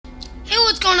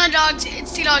on, dogs?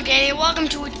 It's D-Dogdanny. Welcome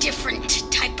to a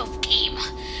different type of game.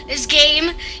 This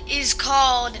game is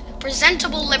called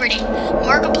Presentable Liberty.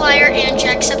 Markiplier and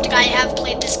Jacksepticeye have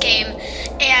played this game,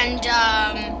 and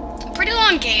pretty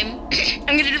long game.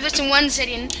 I'm gonna do this in one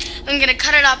sitting. I'm gonna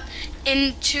cut it up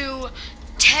into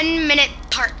 10-minute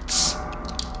parts.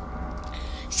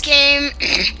 This game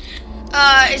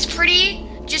is pretty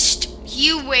just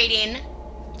you waiting.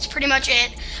 That's pretty much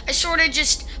it. I sort of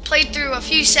just played through a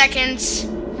few seconds,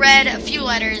 read a few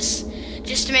letters,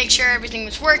 just to make sure everything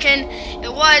was working.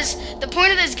 It was. The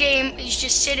point of this game is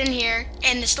just sit in here,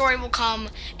 and the story will come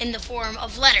in the form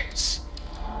of letters.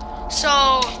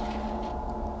 So,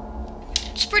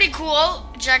 it's pretty cool.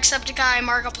 Jacksepticeye,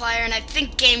 Markiplier, and I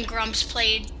think Game Grumps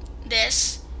played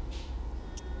this.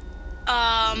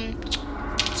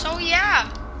 So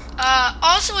yeah.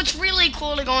 Also, it's really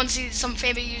cool to go and see some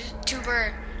famous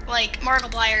YouTuber like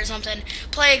Markiplier or something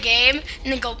play a game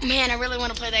and then go, man, I really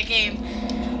want to play that game.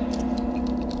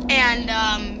 And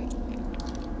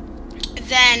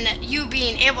then you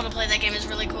being able to play that game is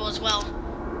really cool as well.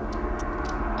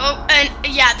 Oh, and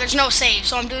yeah, there's no save,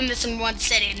 so I'm doing this in one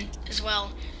sitting as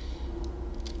well.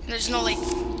 And there's no like,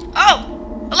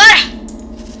 oh, a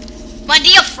letter! My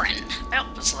dear friend, I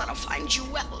hope this letter finds you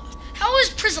well. How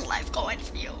is prison life going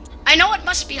for you? I know it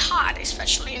must be hard,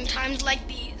 especially in times like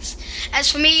these.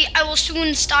 As for me, I will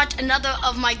soon start another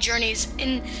of my journeys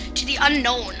into the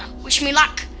unknown. Wish me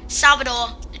luck,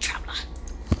 Salvador the Traveler.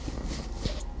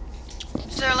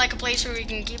 Is there like a place where we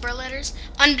can keep our letters?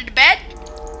 Under the bed?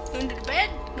 Under the bed?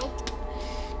 Nope.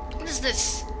 What is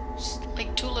this? Just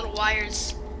like two little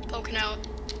wires poking out.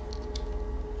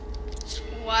 Just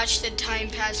watch the time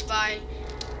pass by.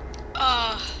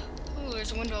 Ooh,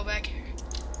 there's a window back here.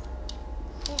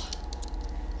 Cool.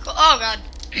 Cool. Oh god.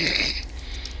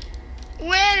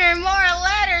 When are more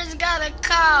letters gonna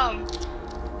come?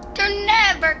 They're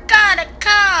never gonna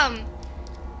come.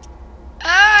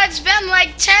 Oh, it's been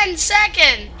like 10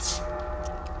 seconds.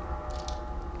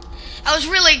 I was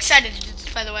really excited to do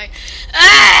this, by the way.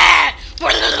 Ah!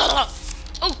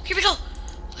 Oh, here we go.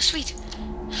 Oh, sweet.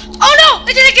 Oh no,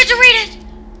 I didn't get to read it.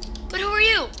 But who are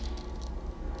you?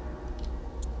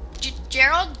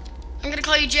 Gerald? I'm gonna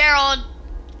call you Gerald.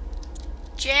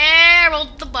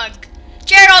 Gerald the bug.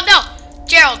 Gerald, no!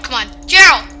 Gerald, come on.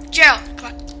 Gerald! Gerald, come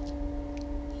on.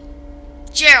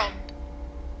 Gerald.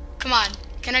 Come on.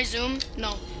 Can I zoom?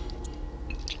 No.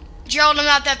 Gerald, I'm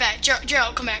not that bad.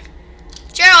 Gerald, come back.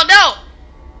 Gerald, no!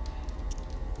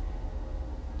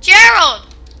 Gerald!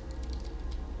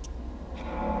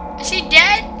 Is he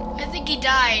dead? I think he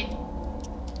died.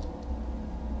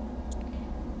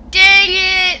 Dang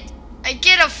it! I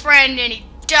get a friend and he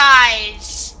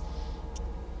dies.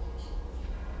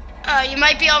 You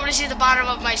might be able to see the bottom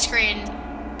of my screen,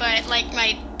 but like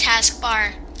my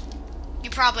taskbar, you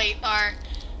probably are.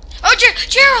 Oh,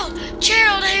 Gerald!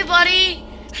 Gerald, hey buddy!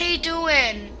 How you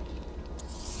doing?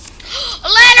 A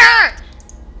letter!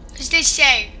 What does this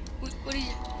say? What is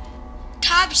it?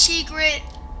 Top secret.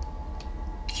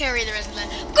 I can't read the rest of that.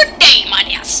 Good day, my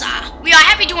dear sir. We are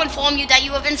happy to inform you that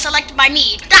you have been selected by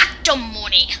me, Dr.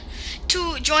 Mooney,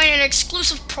 to join an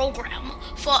exclusive program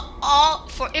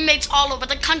for inmates all over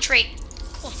the country.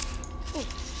 Cool. Cool.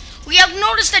 We have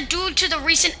noticed that due to the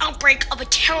recent outbreak of a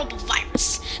terrible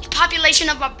virus, the population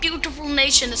of our beautiful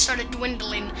nation has started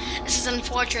dwindling. This is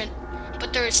unfortunate,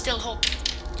 but there is still hope.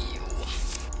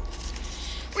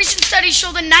 Recent studies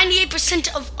show that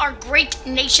 98% of our great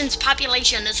nation's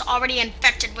population is already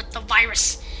infected with the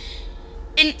virus.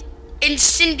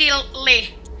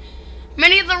 Incidentally,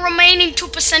 many of the remaining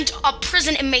 2% are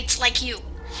prison inmates like you.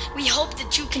 We hope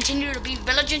that you continue to be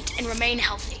vigilant and remain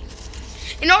healthy.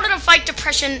 In order to fight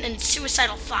depression and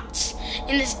suicidal thoughts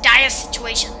in this dire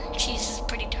situation, Jesus,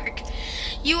 pretty dark,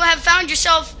 you have found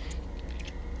yourself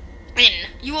in.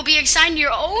 You will be assigned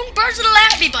your own personal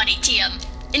happy buddy, TM.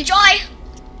 Enjoy!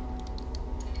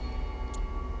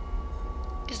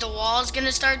 Is the walls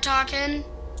gonna start talking?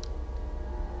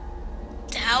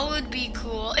 That would be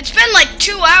cool. It's been like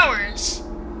 2 hours.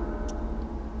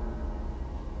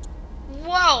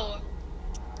 Whoa.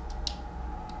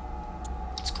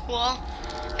 It's cool.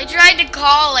 I tried to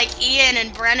call like Ian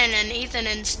and Brennan and Ethan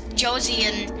and Josie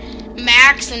and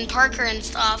Max and Parker and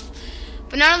stuff,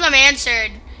 but none of them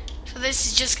answered. So this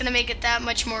is just gonna make it that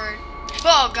much more.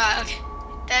 Oh god, okay.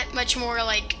 That much more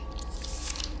like.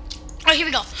 Oh, here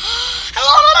we go.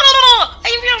 Hello,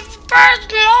 I'm your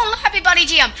personal happy buddy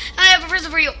TM. I have a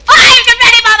present for you. 5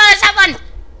 confetti bombs. Have fun.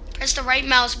 Press the right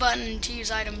mouse button to use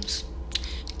items.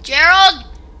 Gerald,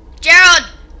 Gerald,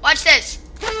 watch this.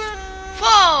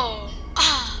 Whoa.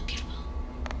 Ah, beautiful.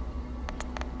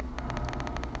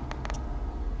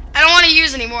 I don't want to to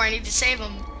use anymore. I need to save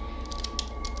them.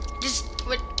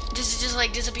 Does it just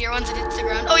like disappear once it hits the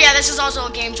ground? Oh yeah, this is also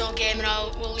a Game Jolt game, and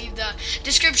we'll leave the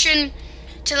description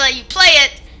to let you play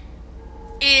it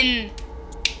in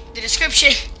the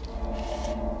description.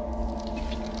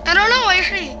 I don't know. I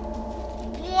heard it.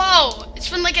 Whoa! It's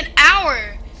been like an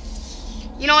hour.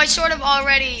 You know, I sort of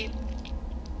already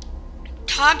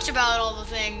talked about all the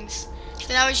things,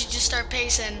 so now we should just start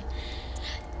pacing.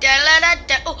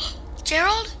 Oh,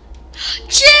 Gerald?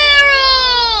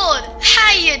 Gerald!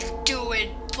 How you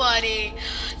doing, buddy?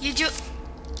 You do...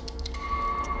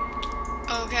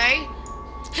 Okay.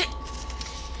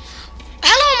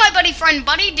 Hello, my buddy friend,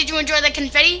 buddy. Did you enjoy the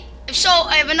confetti? If so,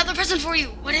 I have another present for you.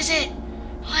 What is it?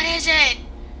 What is it?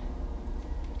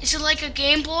 Is it like a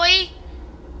Game Boy?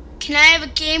 Can I have a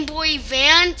Game Boy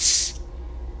Advance?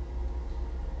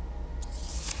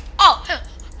 Oh,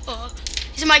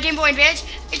 is it my Game Boy Advance?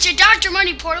 It's your Dr.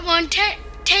 Money portable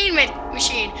entertainment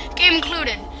machine. Game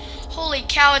included. Holy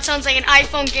cow, it sounds like an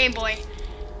iPhone Game Boy.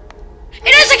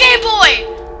 It is a Game Boy!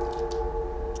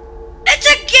 It's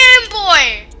a Game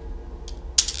Boy!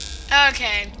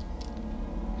 Okay.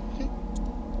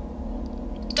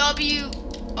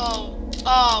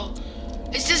 Oh.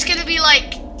 Is this gonna be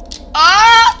like,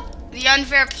 the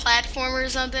unfair platformer or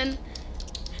something?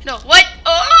 No, what?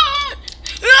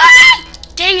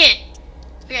 Dang it.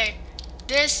 Okay,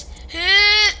 this,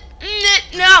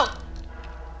 no.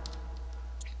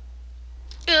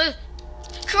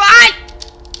 Come on,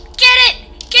 get it,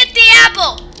 get the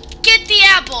apple, get the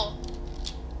apple.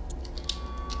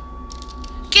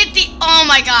 Get the, oh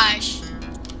my gosh.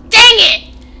 Dang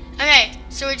it. Okay,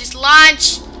 so we just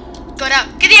launch, go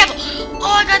down, get the apple. Oh,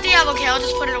 I got the apple. Okay, I'll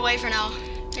just put it away for now.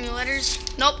 Any letters?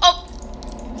 Nope. Oh,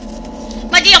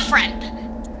 my dear friend,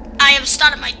 I have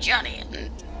started my journey in the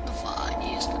Far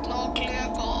East with no clear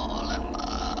goal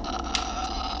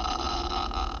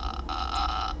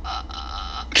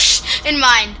in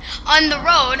mind. On the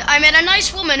road, I met a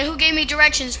nice woman who gave me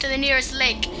directions to the nearest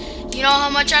lake. You know how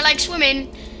much I like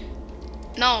swimming?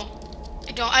 No,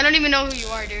 I don't. I don't even know who you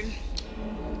are, dude.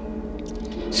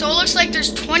 So it looks like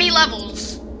there's 20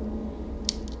 levels.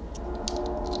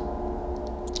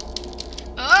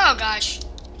 Oh gosh.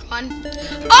 Come on.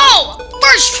 Oh!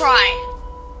 First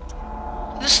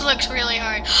try! This looks really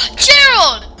hard.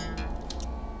 Gerald!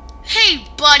 Hey,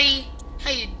 buddy.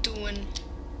 How you doing?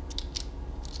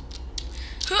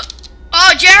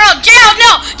 Oh, Gerald! Gerald,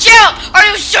 no! Gerald! Are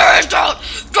you serious, Gerald?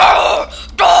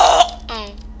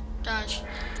 Oh, gosh.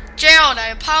 Gerald, I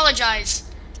apologize.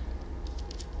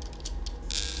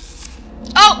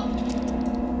 Oh!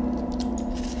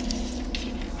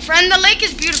 Friend, the lake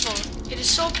is beautiful. It is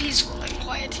so peaceful and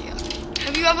quiet here.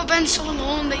 Have you ever been so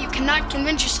alone that you cannot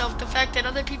convince yourself the fact that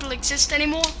other people exist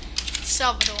anymore?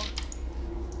 Salvador.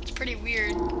 It's pretty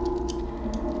weird.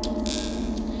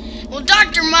 Well,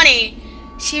 Dr. Money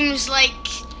seems like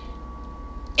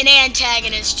an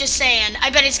antagonist, just saying. I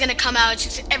bet he's gonna come out,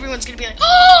 just, everyone's gonna be like,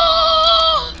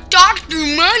 oh! Dr.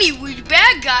 Money was the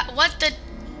bad guy. What the?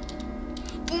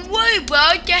 But what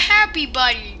about the Happy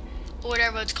Buddy? Or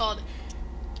whatever it's called.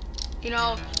 You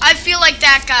know, I feel like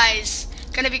that guy's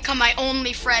gonna become my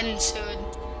only friend soon.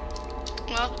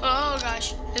 Well, oh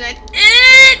gosh. And then,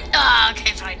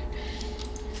 okay, fine.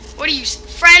 What do you say?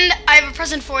 Friend, I have a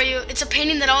present for you. It's a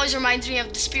painting that always reminds me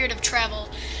of the spirit of travel.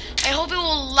 I hope it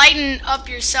will lighten up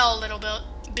your cell a little bit.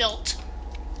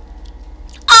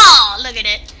 Oh, look at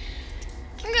it.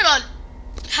 I'm gonna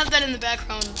have that in the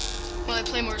background while I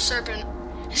play more Serpent.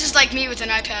 This is like me with an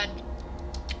iPad.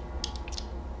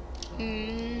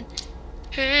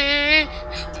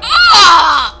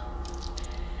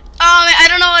 I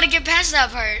don't know how to get past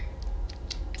that part.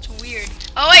 It's weird.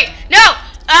 Oh wait, no!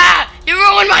 You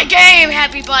ruined my game,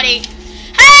 Happy Buddy.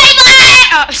 Hey, buddy!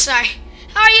 Oh, sorry.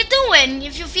 How are you doing?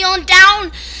 If you're feeling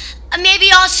down,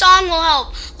 maybe our song will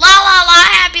help. La la la,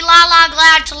 happy, la la,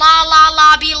 glad to la la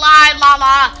la, be live, la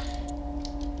la.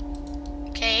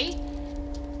 Okay.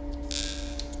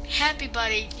 Happy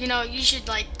Buddy, you know, you should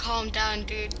like calm down,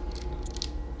 dude.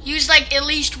 Use like at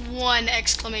least one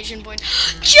exclamation point.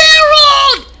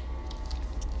 Gerald!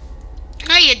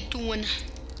 How you doing?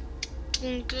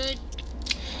 Doing good?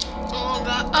 Oh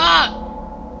god.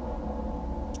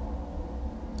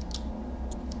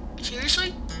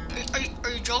 Seriously? Are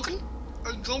you joking?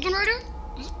 Are you joking right here?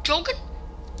 Are you joking?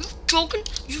 You joking?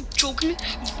 You joking me?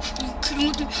 You kidding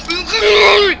with me? Are you kidding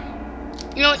with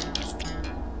me? You know what?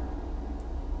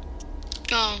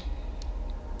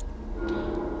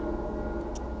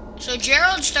 So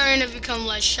Gerald's starting to become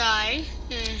less shy.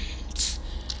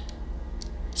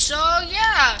 So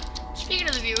yeah, speaking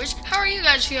of the viewers, how are you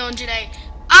guys feeling today?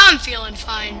 I'm feeling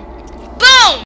fine. Boom!